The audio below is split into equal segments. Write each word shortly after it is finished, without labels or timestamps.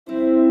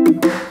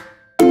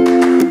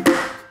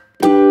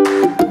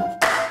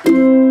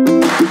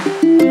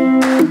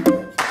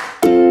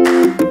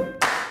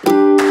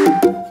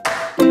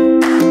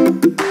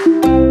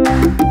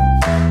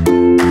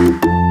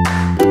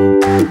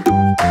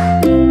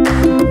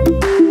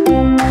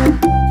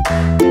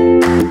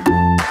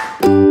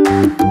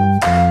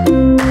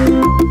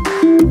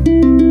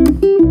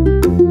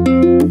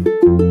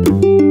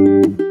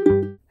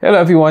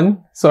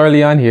everyone, so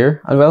Leon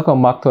here and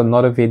welcome back to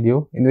another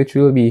video in which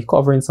we will be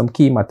covering some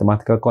key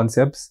mathematical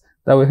concepts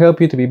that will help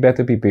you to be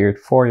better prepared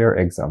for your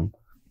exam.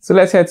 So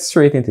let's head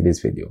straight into this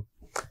video.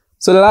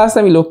 So the last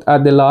time we looked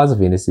at the laws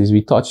of indices,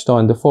 we touched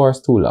on the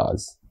first two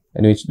laws,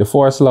 in which the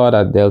first law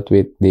that dealt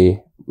with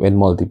when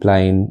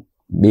multiplying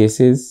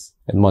bases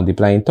and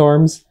multiplying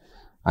terms,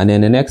 and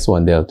then the next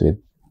one dealt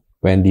with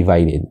when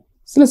dividing.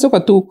 So let's look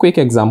at two quick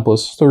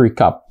examples to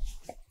recap.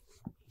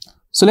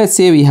 So let's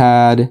say we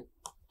had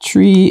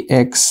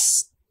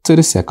 3x to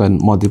the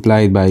second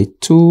multiplied by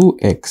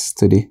 2x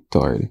to the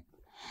third.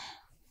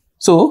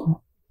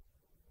 So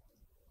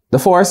the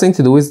first thing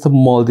to do is to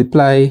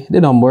multiply the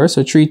number.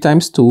 So 3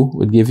 times 2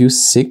 would give you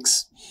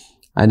 6.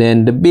 And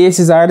then the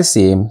bases are the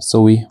same.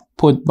 So we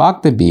put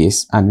back the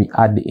base and we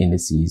add the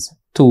indices.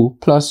 2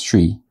 plus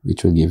 3,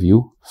 which will give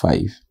you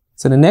 5.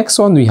 So the next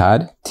one we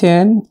had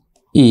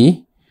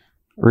 10a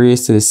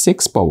raised to the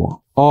 6th power,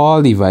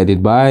 all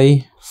divided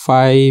by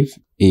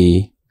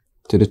 5a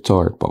to the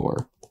third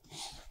power.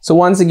 So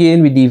once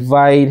again, we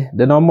divide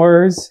the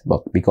numbers,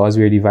 but because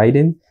we're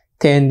dividing,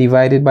 10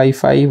 divided by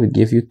 5 would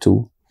give you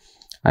 2.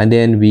 And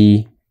then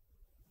we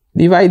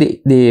divide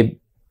the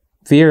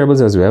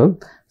variables as well.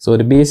 So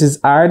the bases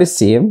are the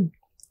same.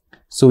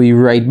 So we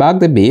write back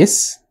the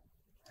base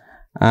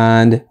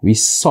and we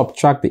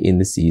subtract the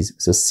indices.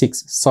 So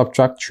 6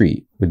 subtract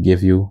 3 would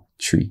give you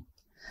 3.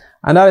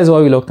 And that is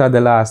what we looked at the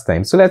last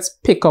time. So let's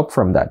pick up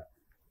from that.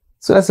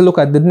 So let's look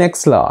at the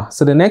next law.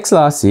 So the next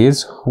law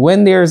says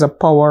when there is a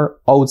power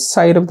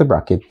outside of the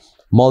bracket,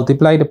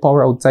 multiply the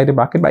power outside the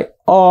bracket by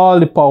all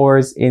the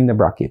powers in the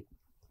bracket.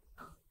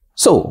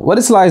 So what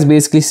this law is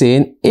basically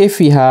saying, if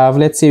we have,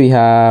 let's say we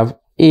have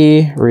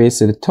a raised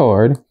to the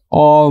third,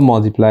 all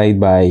multiplied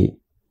by,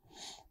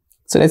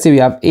 so let's say we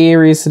have a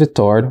raised to the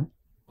third,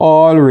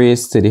 all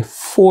raised to the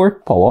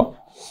fourth power.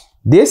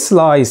 This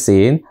law is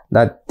saying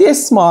that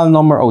this small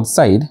number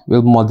outside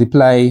will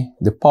multiply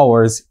the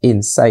powers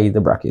inside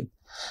the bracket.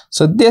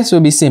 So this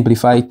will be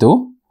simplified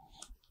to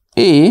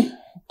a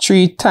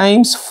 3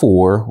 times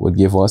 4 would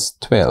give us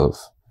 12.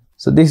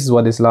 So this is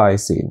what this law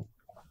is saying.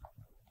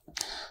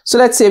 So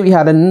let's say we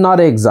had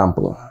another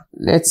example.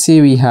 Let's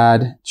say we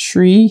had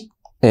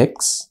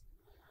 3x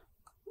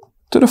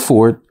to the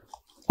fourth,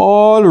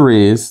 all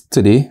raised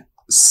to the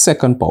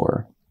second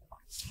power.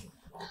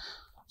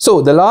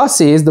 So the law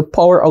says the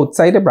power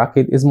outside the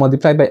bracket is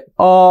multiplied by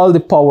all the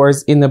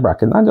powers in the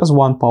bracket, not just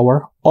one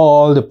power,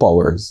 all the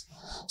powers.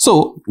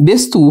 So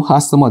this 2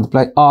 has to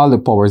multiply all the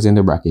powers in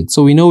the bracket.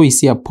 So we know we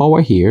see a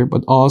power here,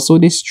 but also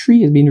this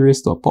 3 is being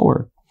raised to a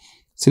power.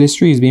 So this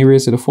 3 is being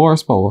raised to the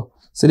fourth power.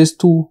 So this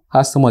 2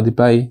 has to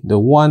multiply the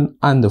 1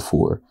 and the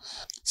 4.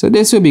 So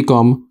this will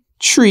become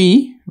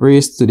 3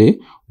 raised to the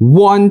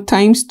 1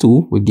 times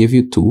 2 would give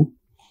you 2.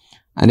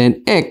 And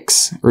then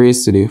x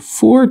raised to the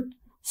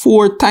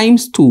 4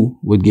 times 2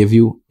 would give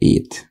you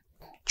 8.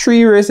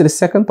 3 raised to the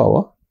second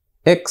power,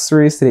 x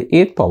raised to the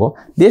 8th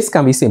power. This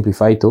can be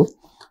simplified too.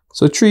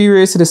 So 3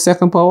 raised to the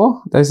second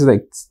power, that is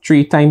like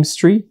 3 times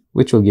 3,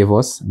 which will give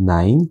us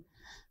 9.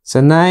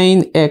 So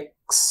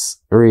 9x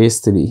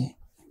raised to the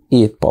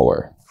 8th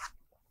power.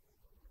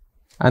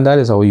 And that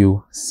is how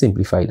you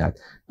simplify that.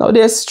 Now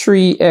there's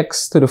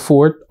 3x to the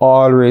fourth,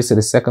 all raised to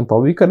the second power.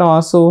 We can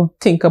also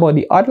think about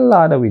the other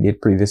law that we did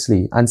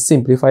previously and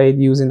simplify it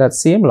using that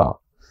same law.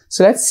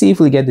 So let's see if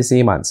we get the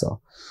same answer.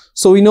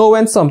 So we know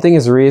when something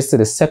is raised to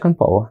the second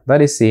power,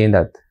 that is saying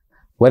that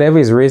whatever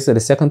is raised to the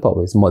second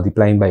power is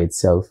multiplying by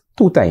itself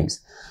 2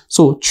 times.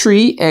 So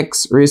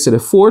 3x raised to the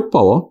fourth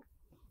power,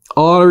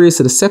 all raised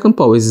to the second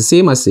power is the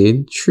same as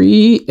saying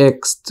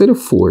 3x to the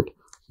fourth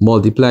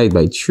multiplied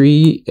by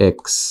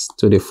 3x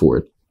to the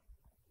fourth.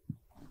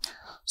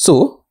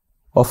 So,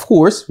 of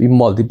course, we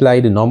multiply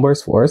the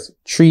numbers first.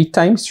 3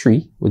 times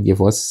 3 would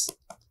give us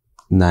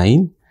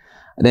 9.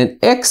 And then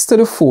x to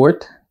the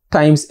fourth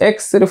times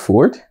x to the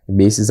fourth, the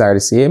bases are the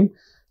same.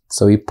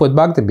 So we put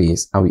back the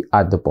base and we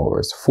add the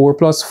powers. 4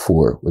 plus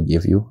 4 would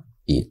give you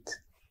 8.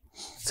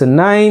 So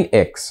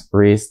 9x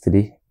raised to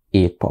the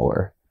 8th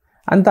power.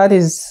 And that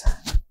is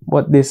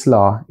what this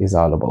law is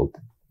all about.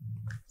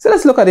 So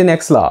let's look at the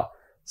next law.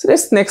 So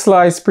this next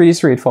law is pretty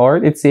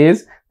straightforward. It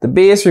says the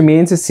base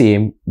remains the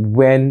same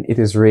when it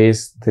is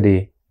raised to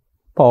the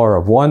power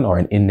of 1 or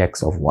an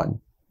index of 1.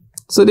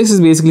 So this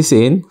is basically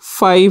saying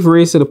 5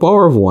 raised to the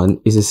power of 1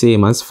 is the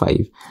same as 5.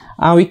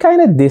 And we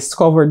kind of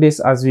discovered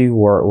this as we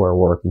were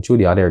working through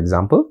the other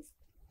example.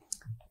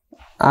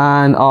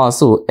 And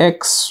also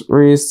x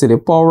raised to the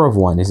power of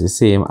 1 is the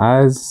same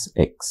as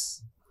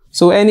x.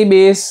 So any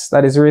base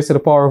that is raised to the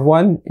power of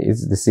 1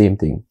 is the same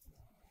thing.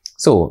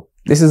 So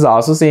this is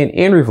also saying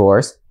in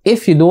reverse,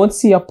 if you don't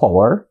see a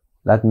power,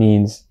 that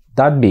means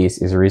that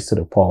base is raised to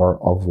the power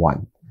of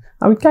 1.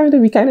 And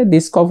we kind of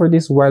discovered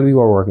this while we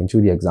were working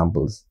through the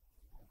examples.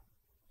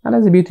 And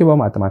that's the beauty about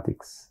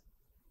mathematics.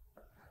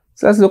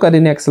 So let's look at the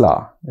next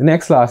law. The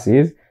next law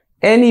says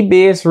any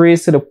base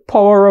raised to the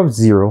power of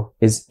 0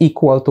 is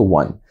equal to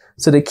 1.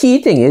 So the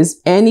key thing is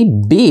any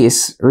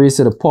base raised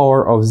to the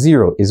power of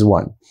 0 is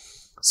 1.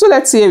 So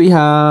let's say we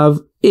have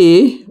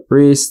a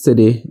raised to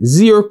the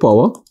 0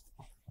 power,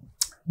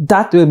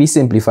 that will be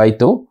simplified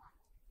to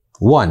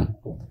 1.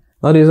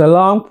 Now there's a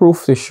long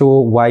proof to show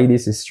why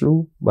this is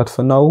true, but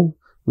for now,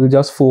 we'll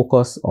just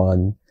focus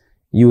on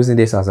using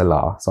this as a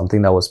law,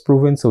 something that was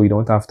proven, so we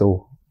don't have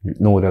to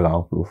know the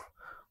long proof.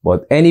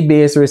 But any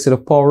base raised to the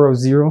power of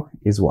 0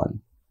 is 1.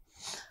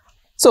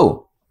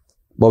 So,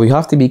 but we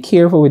have to be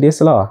careful with this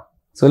law.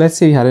 So let's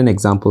say we had an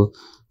example,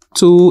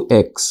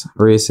 2x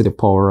raised to the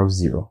power of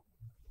 0.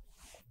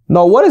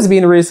 Now, what is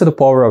being raised to the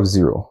power of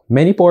 0?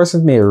 Many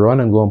persons may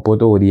run and go and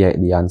put, oh,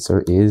 the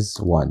answer is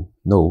 1.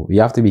 No, we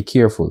have to be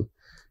careful.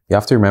 You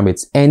have to remember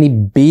it's any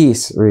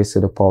base raised to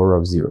the power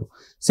of 0.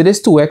 So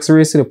this 2x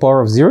raised to the power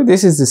of 0,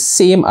 this is the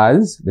same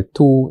as the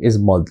 2 is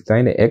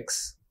multiplying the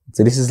x.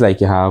 So this is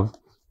like you have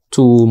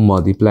 2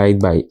 multiplied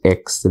by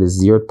x to the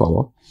 0th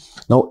power.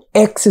 Now,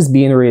 x is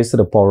being raised to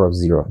the power of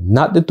 0,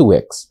 not the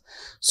 2x.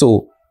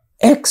 So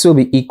x will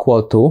be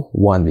equal to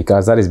 1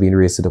 because that is being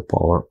raised to the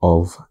power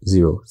of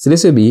 0. So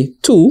this will be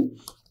 2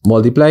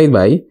 multiplied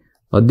by,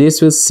 now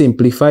this will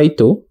simplify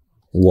to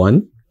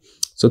 1.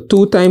 So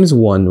 2 times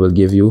 1 will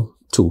give you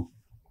 2.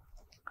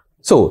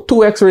 So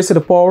 2x raised to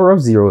the power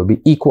of 0 will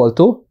be equal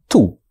to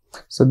 2.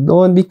 So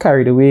don't be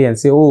carried away and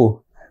say,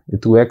 oh, the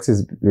 2x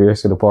is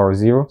raised to the power of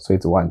 0, so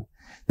it's 1.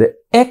 The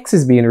x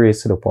is being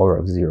raised to the power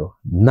of 0,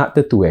 not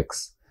the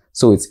 2x.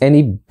 So it's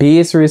any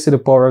base raised to the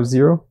power of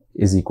 0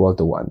 is equal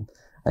to 1.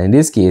 And in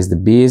this case, the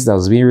base that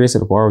was being raised to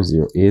the power of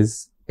 0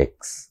 is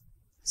x.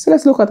 So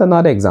let's look at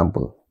another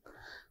example.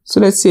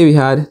 So let's say we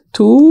had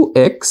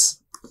 2x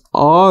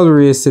all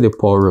raised to the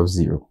power of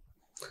 0.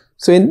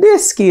 So in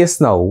this case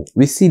now,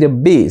 we see the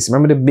base.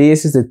 Remember, the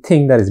base is the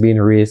thing that is being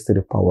raised to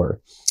the power.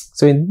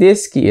 So in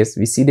this case,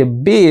 we see the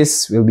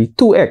base will be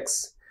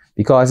 2x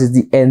because it's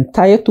the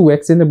entire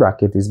 2x in the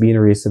bracket is being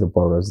raised to the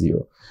power of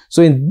 0.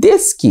 So in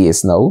this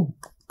case now,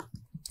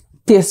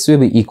 this will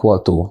be equal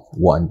to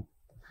 1.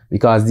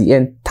 Because the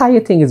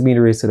entire thing is being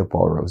raised to the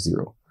power of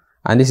 0.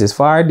 And this is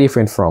far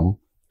different from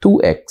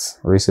 2x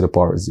raised to the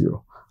power of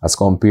 0 as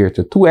compared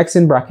to 2x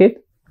in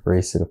bracket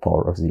raised to the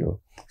power of 0.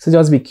 So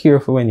just be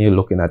careful when you're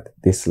looking at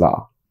this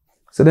law.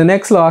 So the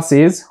next law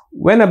says,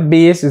 when a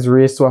base is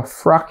raised to a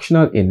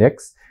fractional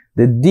index,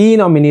 the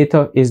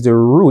denominator is the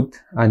root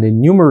and the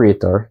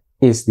numerator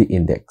is the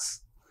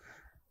index.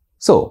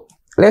 So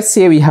let's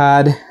say we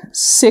had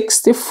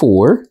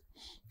 64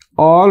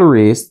 all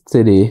raised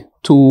to the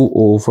 2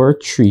 over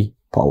 3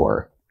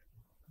 power.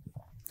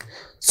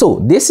 So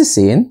this is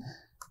saying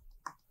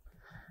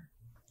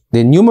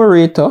the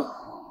numerator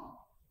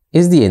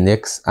is the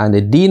index and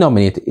the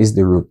denominator is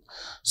the root.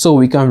 So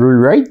we can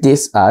rewrite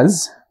this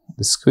as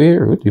the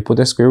square root. We put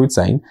a square root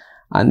sign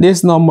and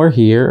this number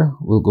here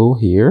will go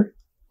here.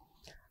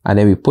 And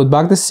then we put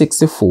back the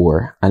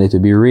 64 and it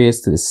will be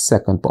raised to the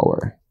 2nd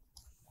power.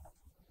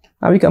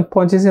 And we can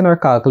punch this in our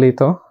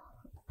calculator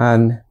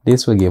and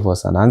this will give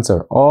us an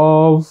answer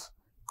of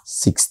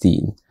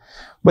 16.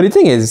 But the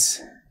thing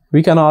is,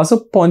 we can also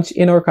punch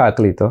in our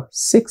calculator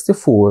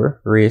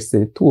 64 raised to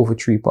the 2 over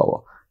 3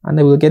 power and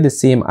then we'll get the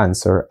same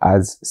answer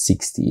as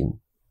 16.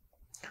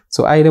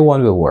 So either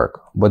one will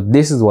work, but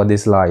this is what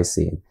this law is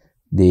saying.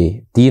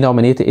 The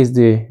denominator is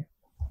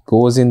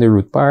goes in the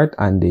root part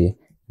and the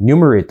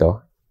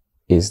numerator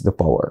is the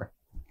power.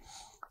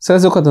 So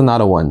let's look at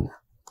another one.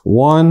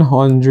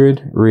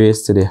 100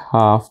 raised to the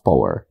half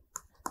power.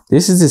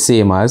 This is the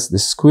same as the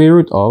square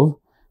root of,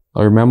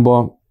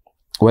 remember,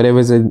 whatever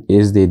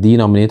is the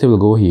denominator will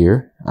go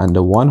here, and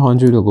the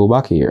 100 will go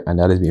back here, and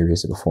that is being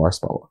raised to the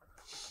 4th power.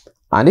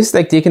 And it's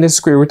like taking the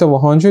square root of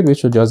 100,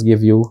 which will just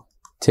give you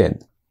 10.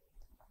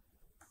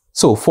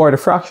 So for the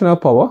fractional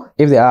power,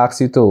 if they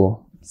ask you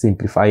to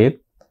simplify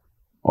it,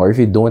 or if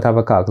you don't have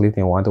a calculator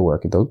and want to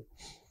work it out,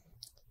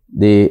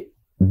 the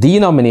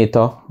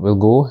denominator will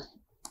go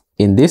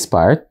in this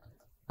part,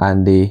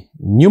 and the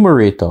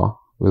numerator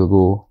will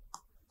go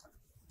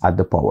at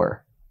the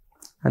power.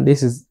 And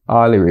this is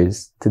all there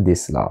is to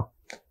this law.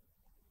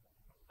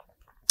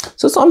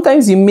 So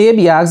sometimes you may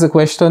be asked a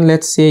question.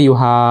 Let's say you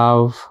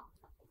have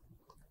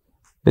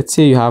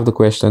the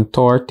question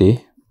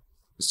 30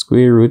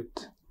 square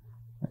root.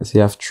 Let's say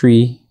you have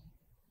 3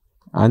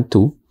 and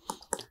 2.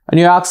 And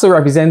you're asked to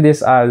represent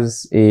this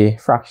as a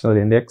fractional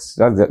index.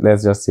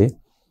 Let's just say.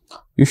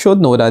 You should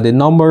know that the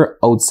number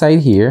outside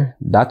here,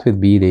 that would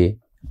be the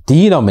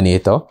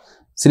denominator.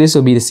 So this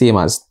will be the same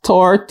as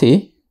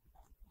 30.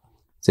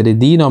 So the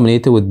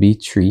denominator would be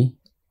 3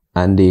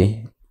 and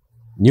the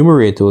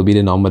numerator will be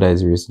the number that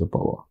is raised to the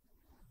power.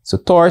 So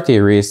 30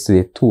 raised to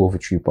the 2 over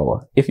 3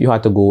 power if you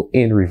had to go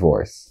in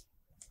reverse.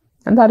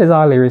 And that is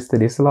all there is to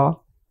this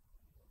law.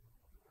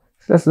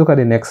 So let's look at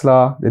the next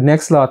law. The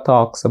next law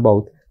talks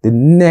about the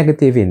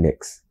negative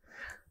index.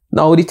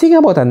 Now the thing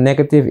about a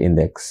negative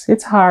index,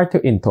 it's hard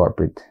to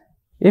interpret.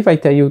 If I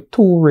tell you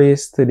 2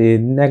 raised to the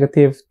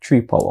negative 3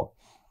 power,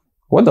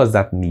 what does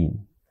that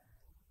mean?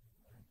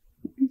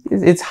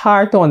 It's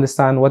hard to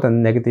understand what a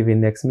negative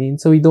index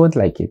means, so we don't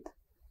like it.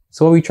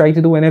 So what we try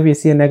to do whenever you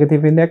see a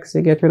negative index,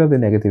 you get rid of the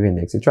negative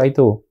index. You try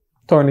to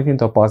turn it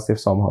into a positive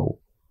somehow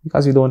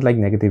because we don't like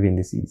negative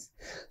indices.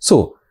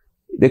 So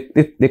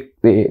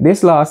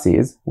This law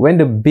says when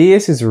the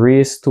base is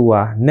raised to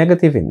a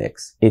negative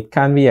index, it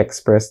can be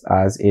expressed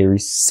as a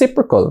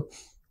reciprocal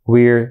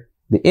where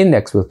the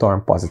index will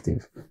turn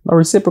positive. Now,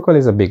 reciprocal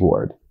is a big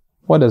word.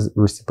 What does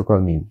reciprocal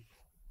mean?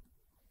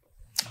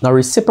 Now,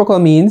 reciprocal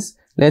means,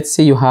 let's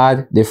say you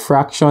had the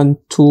fraction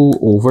 2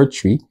 over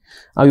 3,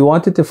 and we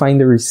wanted to find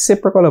the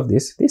reciprocal of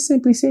this. They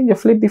simply say you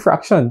flip the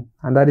fraction,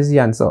 and that is the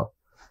answer.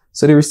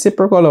 So the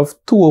reciprocal of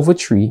 2 over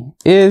 3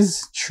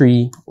 is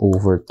 3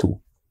 over 2.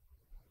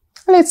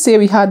 Let's say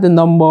we had the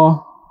number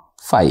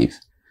 5.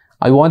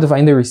 I want to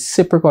find the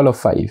reciprocal of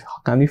 5.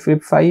 Can we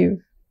flip 5?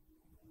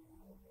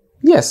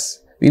 Yes.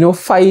 We know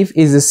 5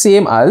 is the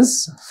same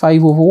as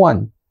 5 over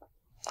 1.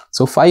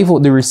 So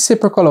the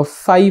reciprocal of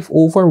 5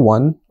 over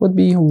 1 would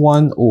be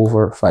 1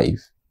 over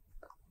 5.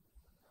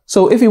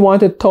 So if we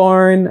want to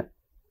turn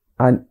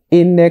a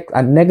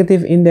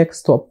negative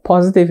index to a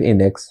positive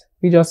index,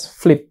 we just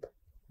flip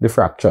the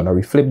fraction, or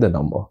we flip the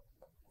number.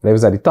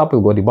 Whatever's at the top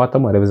will go to the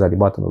bottom, whatever's at the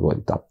bottom will go to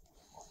the top.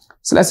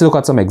 So let's look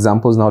at some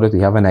examples now that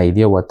we have an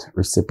idea what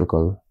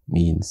reciprocal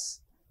means.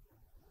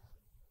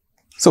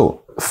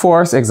 So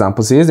first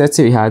example says, let's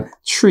say we had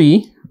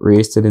 3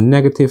 raised to the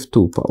negative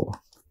 2 power.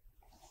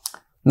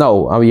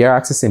 Now, we are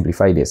asked to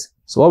simplify this.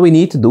 So what we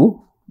need to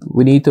do,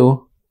 we need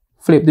to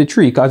flip the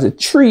 3, because the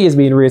 3 is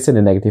being raised to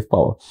the negative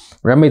power.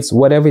 Remember, it's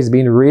whatever is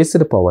being raised to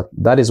the power,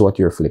 that is what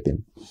you're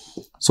flipping.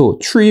 So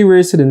 3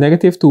 raised to the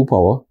negative 2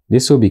 power,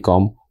 this will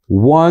become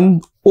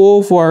 1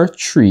 over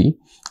 3.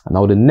 And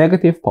now the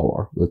negative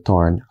power will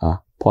turn a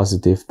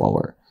positive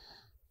power.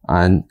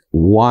 And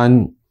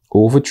 1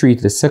 over 3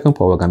 to the second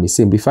power can be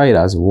simplified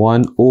as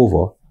 1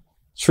 over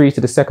 3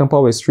 to the second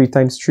power is 3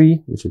 times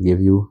 3, which will give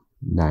you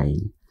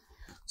 9.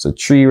 So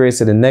 3 raised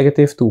to the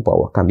negative 2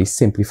 power can be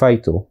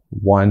simplified to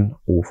 1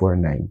 over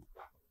 9.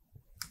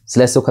 So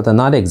let's look at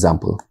another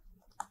example.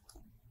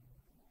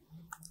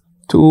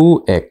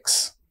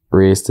 2x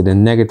raised to the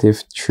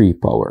negative 3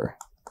 power.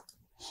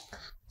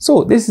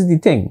 So this is the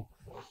thing.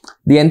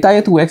 The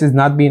entire 2x is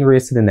not being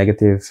raised to the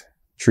negative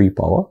 3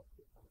 power.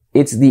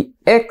 It's the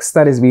x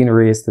that is being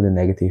raised to the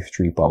negative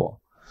 3 power.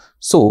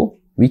 So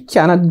we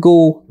cannot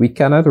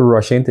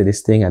rush into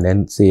this thing and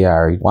then say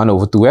 1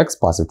 over 2x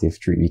positive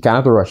 3. We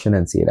cannot rush in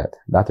and say that.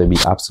 That will be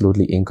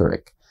absolutely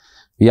incorrect.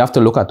 We have to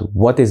look at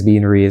what is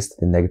being raised to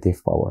the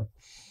negative power.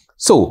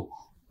 So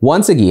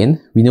once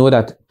again, we know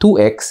that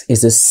 2x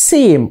is the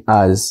same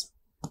as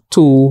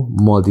 2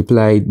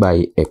 multiplied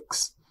by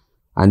x.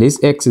 And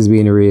this x is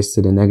being raised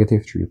to the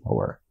negative 3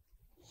 power.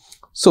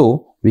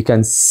 So we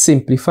can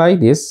simplify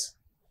this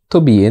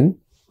to being,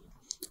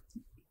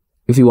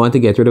 if you want to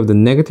get rid of the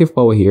negative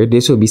power here,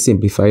 this will be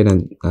simplified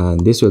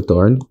and this will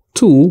turn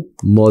 2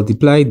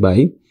 multiplied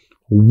by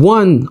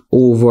 1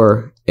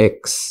 over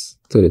x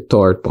to the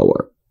third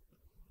power.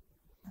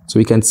 So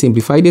we can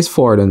simplify this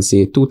forward and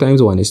say 2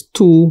 times 1 is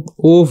 2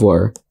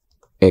 over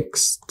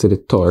x to the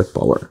third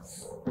power.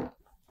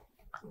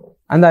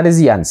 And that is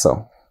the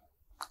answer.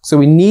 So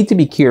we need to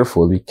be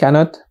careful. We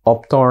cannot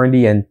upturn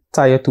the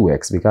entire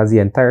 2x because the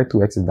entire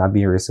 2x is not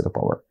being raised to the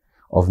power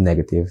of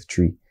negative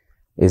 3.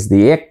 It's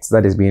the x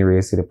that is being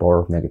raised to the power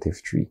of negative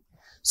 3.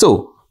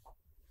 So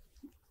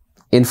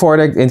in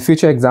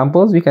future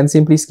examples, we can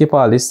simply skip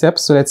all these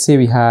steps. So let's say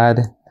we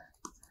had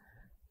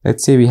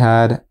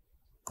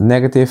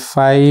negative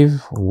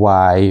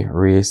 5y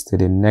raised to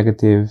the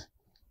negative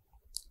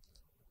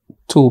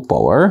 2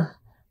 power.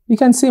 We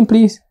can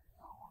simply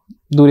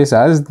do this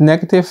as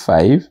negative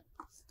 5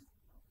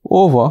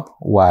 over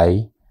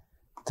y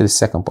to the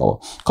second power,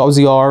 because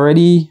you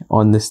already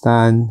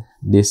understand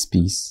this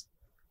piece.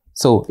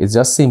 So it's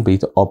just simply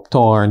to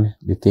upturn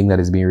the thing that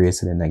is being raised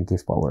to the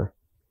negative power.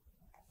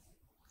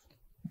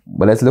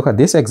 But let's look at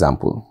this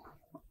example.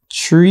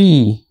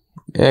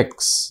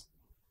 3x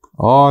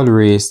all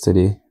raised to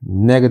the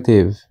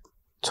negative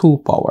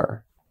 2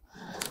 power.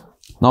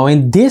 Now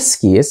in this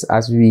case,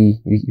 as we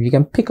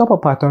can pick up a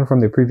pattern from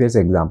the previous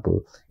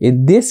example,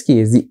 in this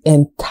case, the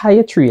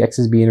entire 3x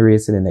is being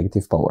raised to the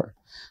negative power.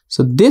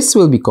 So this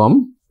will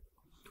become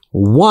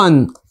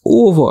 1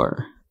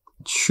 over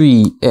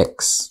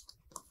 3x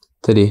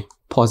to the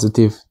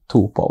positive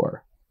 2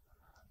 power.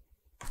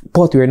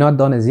 But we're not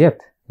done as yet.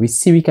 We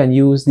see we can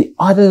use the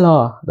other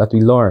law that we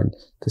learned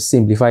to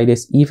simplify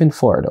this even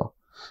further.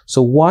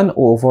 So 1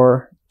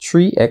 over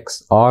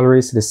 3x all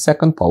raised to the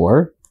second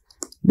power.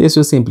 This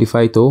will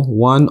simplify to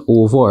 1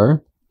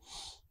 over,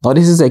 now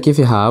this is like if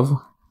you have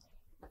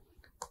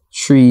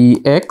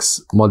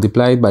 3x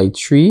multiplied by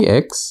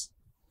 3x,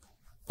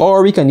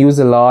 or we can use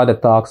the law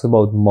that talks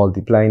about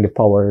multiplying the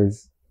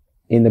powers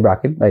in the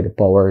bracket by the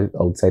power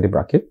outside the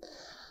bracket.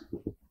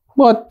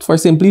 But for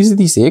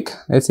simplicity's sake,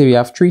 let's say we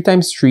have 3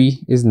 times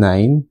 3 is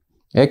 9.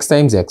 X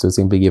times x will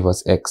simply give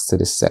us x to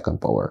the second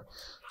power.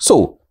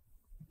 So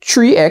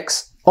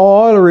 3x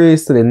all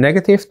raised to the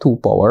negative 2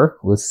 power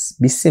will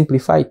be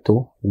simplified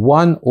to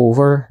 1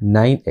 over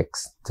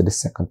 9x to the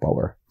second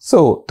power.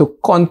 So to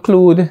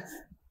conclude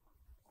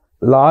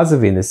laws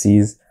of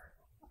indices,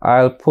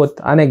 I'll put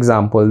an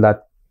example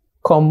that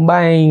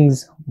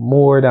combines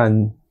more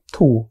than 2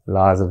 two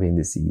laws of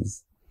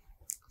indices.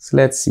 So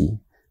let's see.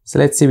 So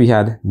let's say we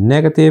had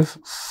negative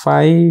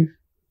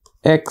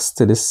 5x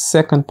to the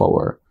second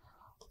power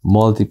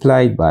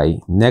multiplied by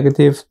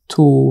negative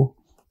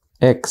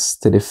 2x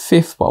to the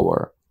fifth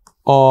power,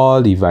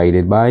 all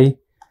divided by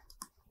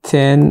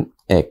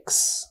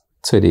 10x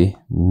to the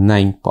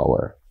ninth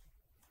power.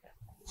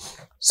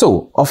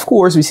 So, of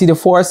course, we see the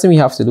first thing we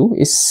have to do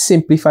is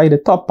simplify the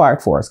top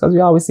part first, because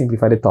we always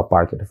simplify the top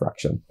part of the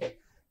fraction.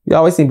 We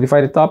always simplify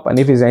the top, and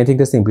if there's anything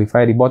to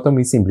simplify the bottom,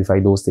 we simplify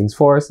those things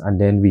first,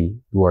 and then we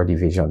do our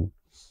division.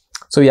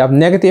 So we have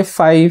negative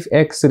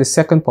 5x to the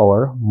second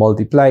power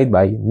multiplied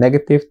by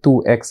negative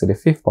 2x to the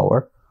fifth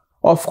power.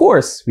 Of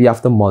course, we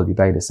have to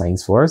multiply the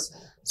signs first.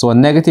 So a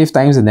negative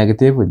times a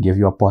negative would give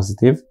you a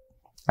positive.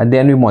 And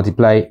then we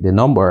multiply the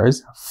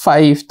numbers.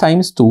 5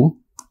 times 2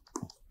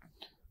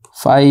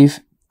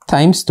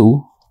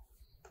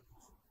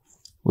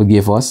 would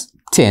give us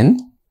 10.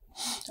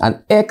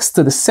 And x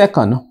to the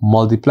second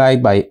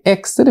multiplied by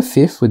x to the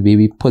fifth would be,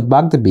 we put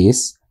back the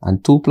base,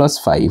 and 2 plus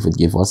 5 would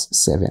give us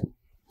 7.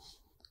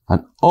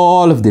 And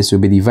all of this will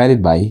be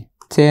divided by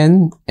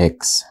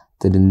 10x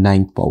to the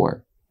ninth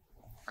power.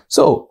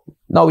 So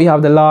now we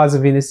have the laws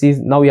of indices.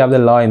 Now we have the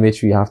law in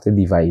which we have to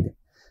divide.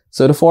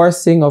 So the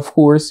first thing, of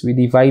course, we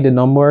divide the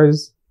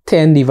numbers.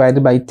 10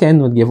 divided by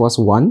 10 would give us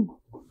 1.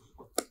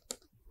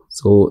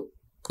 So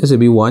this will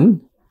be 1.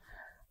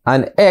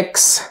 And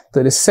x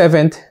to the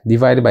 7th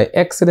divided by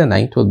x to the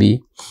 9th will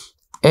be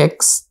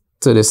x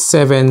to the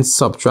 7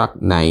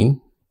 subtract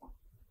 9.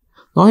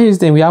 Now here's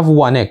the thing, we have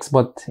 1x,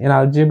 but in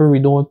algebra we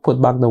don't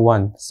put back the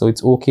 1. So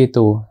it's okay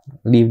to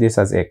leave this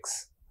as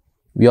x.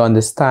 We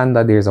understand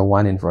that there's a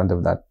 1 in front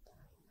of that.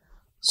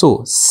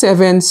 So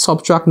 7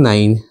 subtract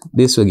 9,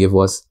 this will give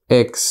us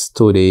x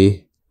to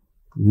the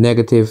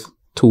negative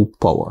 2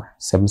 power.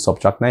 7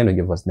 subtract 9 will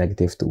give us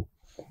negative 2.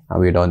 And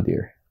we're done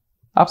there.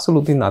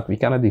 Absolutely not. We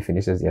cannot be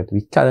finished as yet.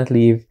 We cannot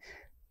leave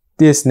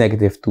this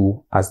negative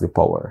 2 as the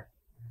power.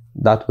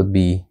 That would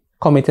be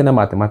committing a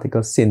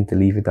mathematical sin to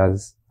leave it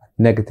as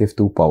negative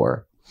 2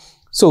 power.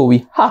 So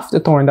we have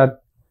to turn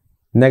that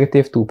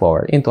negative 2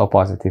 power into a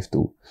positive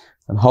 2.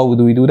 And how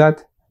do we do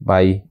that?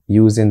 By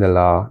using the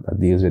law that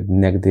deals with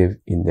negative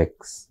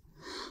index.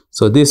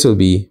 So this will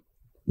be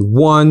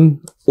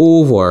 1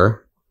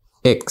 over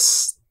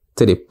x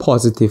to the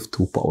positive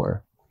 2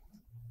 power.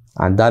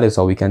 And that is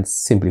how we can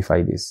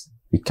simplify this.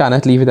 We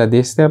cannot leave it at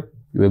this step.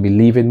 You will be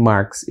leaving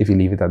marks if you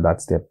leave it at that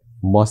step.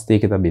 Must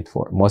take it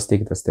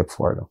a step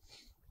further.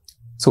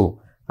 So,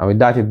 and with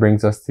that, it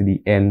brings us to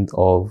the end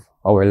of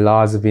our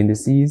laws of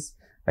indices.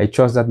 I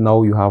trust that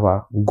now you have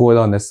a good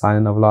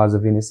understanding of laws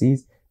of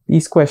indices.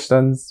 These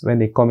questions, when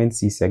they come in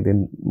CSEC,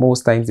 then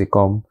most times they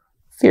come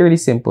fairly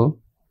simple.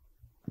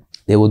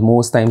 They would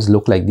most times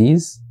look like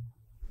these.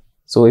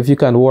 So if you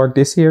can work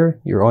this here,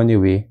 you're on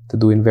your way to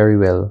doing very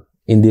well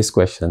in this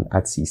question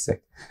at CSEC.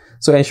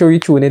 So ensure you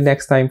tune in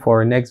next time for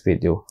our next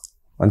video.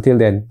 Until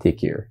then, take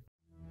care.